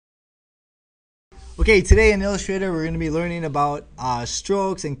Okay, today in Illustrator we're going to be learning about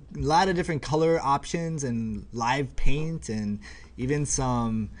strokes and a lot of different color options and live paint and even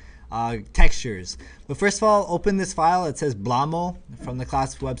some textures. But first of all, open this file. It says Blummo from the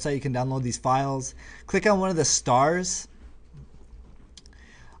class website. You can download these files. Click on one of the stars.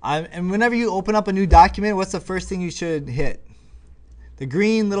 And whenever you open up a new document, what's the first thing you should hit? The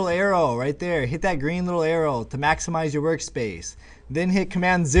green little arrow right there. Hit that green little arrow to maximize your workspace. Then hit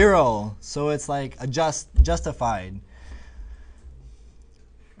Command 0, so it's like justified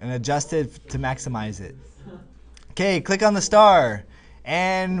and adjusted to maximize it. Okay, click on the star,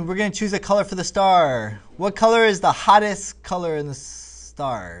 and we're going to choose a color for the star. What color is the hottest color in the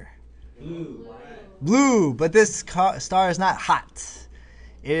star? Blue. Blue, but this star is not hot.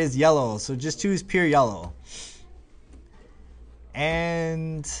 It is yellow, so just choose pure yellow.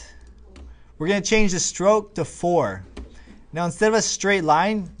 And we're going to change the stroke to 4. Now instead of a straight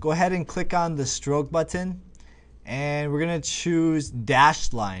line, go ahead and click on the stroke button, and we're going to choose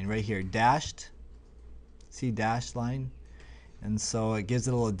dashed line right here. Dashed. See dashed line? And so it gives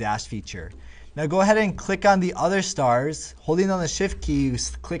it a little dash feature. Now go ahead and click on the other stars. Holding on the shift key, you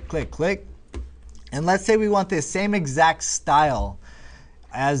click, click, click. And let's say we want the same exact style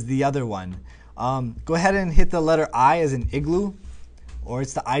as the other one. Go ahead and hit the letter I as in igloo, or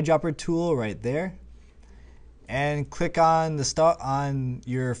it's the eyedropper tool right there. And click on the star on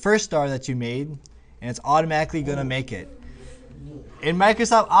your first star that you made, and it's automatically going to make it. In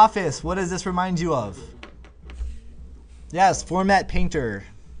Microsoft Office, what does this remind you of? Yes, Format Painter.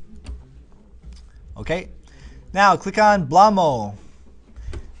 Okay. Now click on Blummo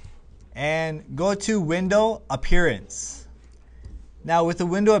and go to Window Appearance. Now with the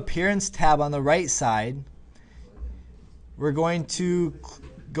Window Appearance tab on the right side, we're going to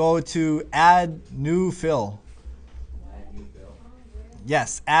go to Add New Fill.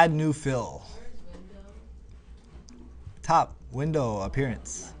 Yes, Add New Fill. Top, Window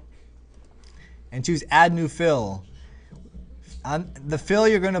Appearance. And choose Add New Fill. On the fill,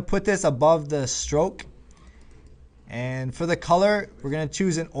 you're going to put this above the stroke. And for the color, we're going to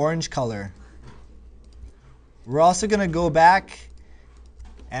choose an orange color. We're also going to go back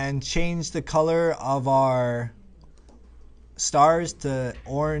and change the color of our stars to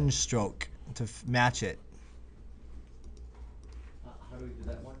orange stroke to match it. How do we do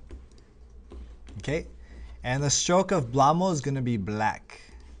that one? Okay, and the stroke of Blummo is going to be black.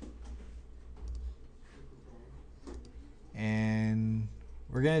 And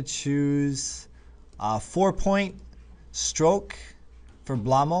we're going to choose a 4-point stroke for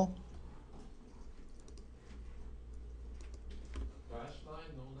Blummo. Dash line?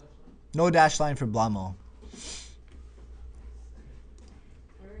 No dash line for Blummo.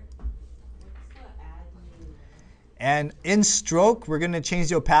 And in stroke, we're going to change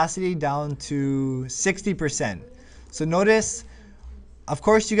the opacity down to 60%. So notice, of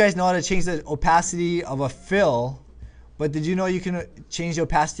course, you guys know how to change the opacity of a fill, but did you know you can change the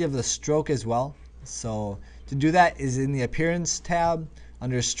opacity of the stroke as well? So to do that is in the Appearance tab,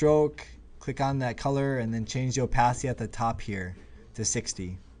 under Stroke, click on that color, and then change the opacity at the top here to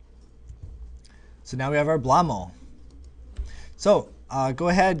 60. So now we have our Blummo. So go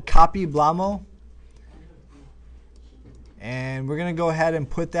ahead, copy Blummo. And we're going to go ahead and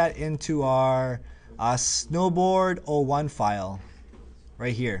put that into our Snowboard 01 file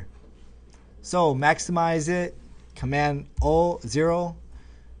right here. So maximize it, Command 0,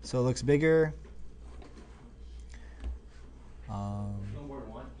 so it looks bigger.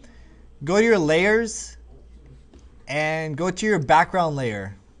 Go to your layers and go to your background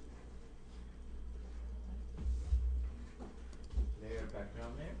layer.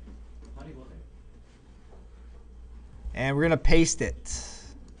 Background layer? How do you go there? And we're going to paste it.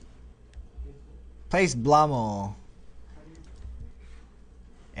 Place Blummo.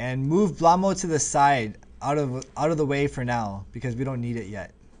 And move Blummo to the side, out of the way for now, because we don't need it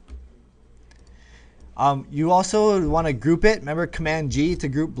yet. You also want to group it. Remember Command G to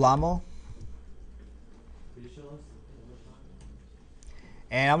group Blummo.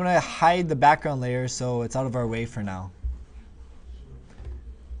 And I'm going to hide the background layer so it's out of our way for now.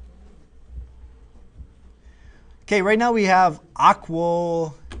 Okay, right now we have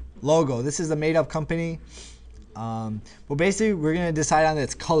Aqua logo. This is a made-up company. Well, basically, we're going to decide on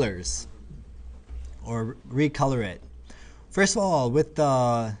its colors or recolor it. First of all, with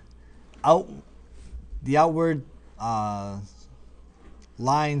the outward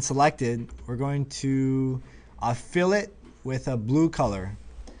line selected, we're going to fill it with a blue color.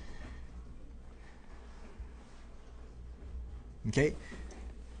 Okay.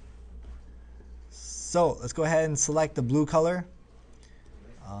 So let's go ahead and select the blue color.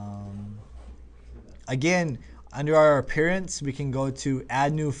 again, under our appearance, we can go to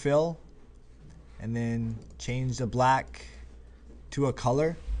add new fill and then change the black to a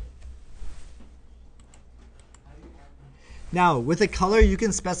color. Now, with a color, you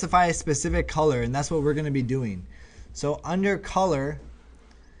can specify a specific color, and that's what we're going to be doing. So under color,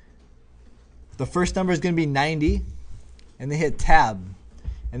 the first number is going to be 90, and then hit tab,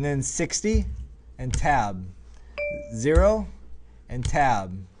 and then 60, and tab, 0, and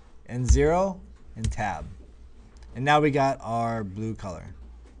tab, and 0, and tab. And now we got our blue color.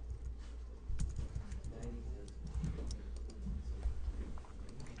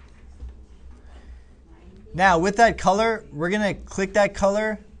 Now with that color, we're going to click that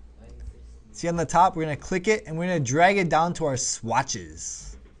color. See on the top, we're going to click it and we're going to drag it down to our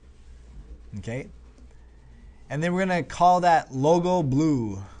swatches. Okay? And then we're going to call that logo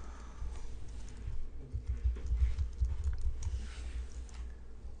blue.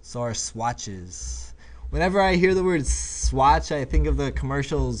 So our swatches. Whenever I hear the word swatch, I think of the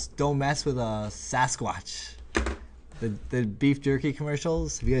commercials, don't mess with a Sasquatch. The beef jerky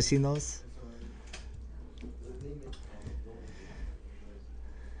commercials. Have you guys seen those?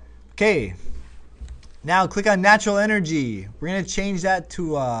 Okay, now click on natural energy. We're going to change that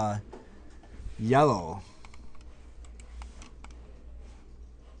to yellow.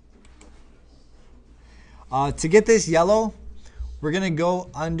 To get this yellow, we're going to go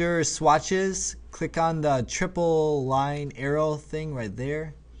under swatches, click on the triple line arrow thing right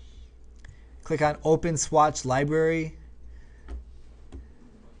there. Click on open Swatch Library.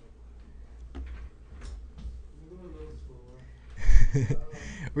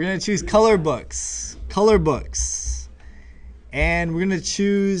 We're going to choose color books. And we're going to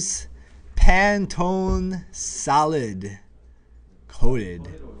choose Pantone Solid Coated.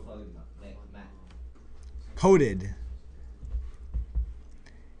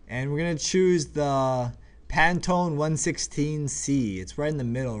 And we're going to choose the Pantone 116C. It's right in the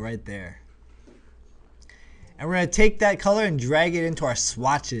middle right there. And we're going to take that color and drag it into our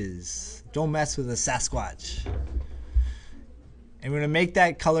swatches. Don't mess with the Sasquatch. And we're going to make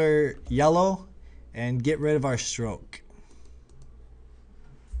that color yellow and get rid of our stroke.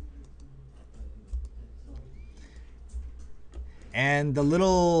 And the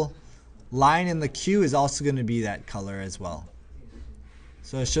little line in the Q is also going to be that color as well.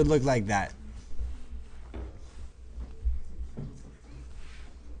 So it should look like that.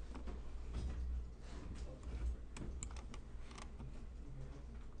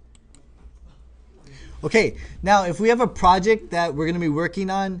 Okay, now if we have a project that we're going to be working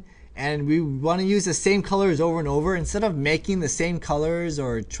on and we want to use the same colors over and over, instead of making the same colors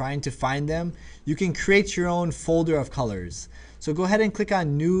or trying to find them, you can create your own folder of colors. So go ahead and click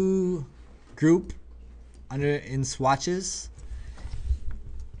on New Group in Swatches.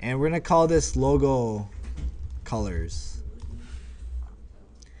 And we're going to call this Logo Colors.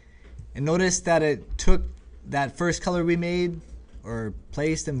 And notice that it took that first color we made or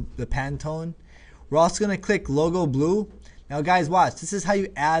placed in the Pantone. We're also going to click Logo Blue. Now guys, watch. This is how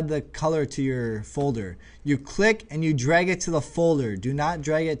you add the color to your folder. You click and you drag it to the folder. Do not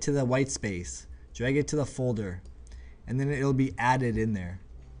drag it to the white space. Drag it to the folder. And then it'll be added in there.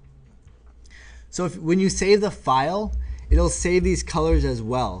 So when you save the file, it'll save these colors as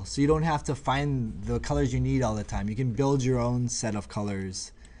well. So you don't have to find the colors you need all the time. You can build your own set of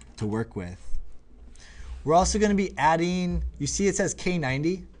colors to work with. We're also going to be adding, you see it says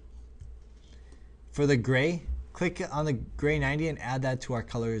K90 for the gray. Click on the gray 90 and add that to our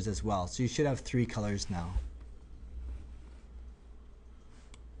colors as well. So you should have 3 colors now.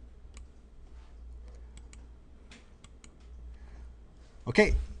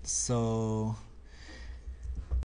 Okay, so